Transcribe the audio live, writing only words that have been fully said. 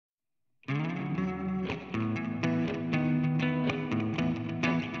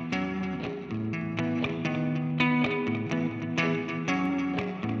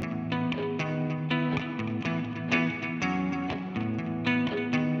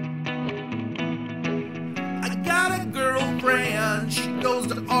girlfriend. She goes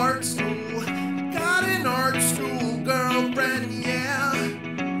to art school. Got an art school girlfriend, yeah.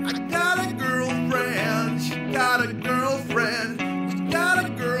 I got a girlfriend. She got a girlfriend. You got a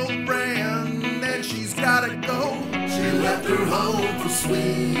girlfriend, and she's gotta go. She left her home for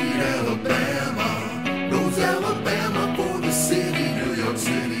sweet Alabama. Rose, Alabama for the city, New York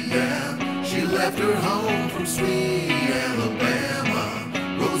City, yeah. She left her home from sweet Alabama.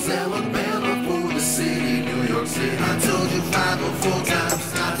 Rose, Alabama for the city, New York City. I told you 5 or 4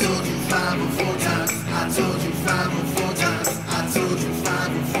 times. I told you 5 or 4 times. I told you 5 or 4 times. I told you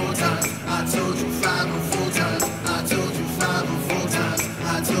 5 or 4 times. I told you 5 or 4 times. I told you 5 or 4 times.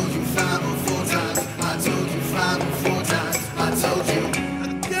 I told you 5 or 4 times. I told you 5 or 4 times. I told you. I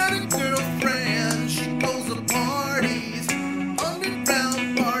got a girlfriend. She goes to parties,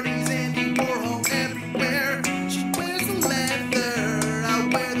 underground parties, Andy Warhol everywhere. She wears the leather, I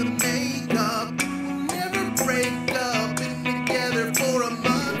wear the makeup. We'll never break up, been together for a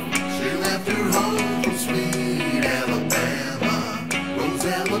month. She left her home from sweet Alabama. Rose,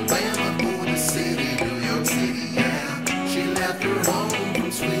 Alabama for the city, New York City, yeah. She left her home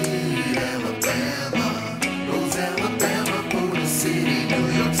from sweet Alabama. Rose, Alabama for the city, New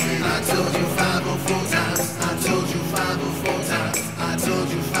York City. I told you 5 or 4 times. I told you 5 or 4 times. I told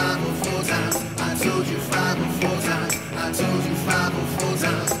you 5 or 4 times. I told you 5 or 4 times. I told you 5 or 4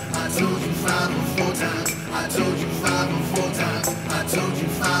 times. I told you 5 or 4 times. I told you 5 or 4 times. I told you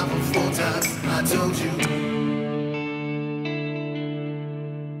 5 or 4 times. I told you.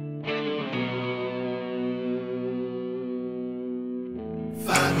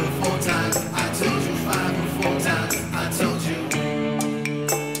 5 or 4 times. I told you 5 or 4 times. I told you.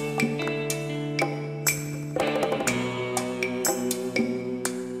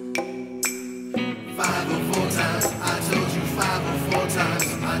 5 or 4 times. I told you 5 or 4 times.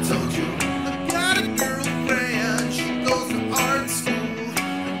 I told you.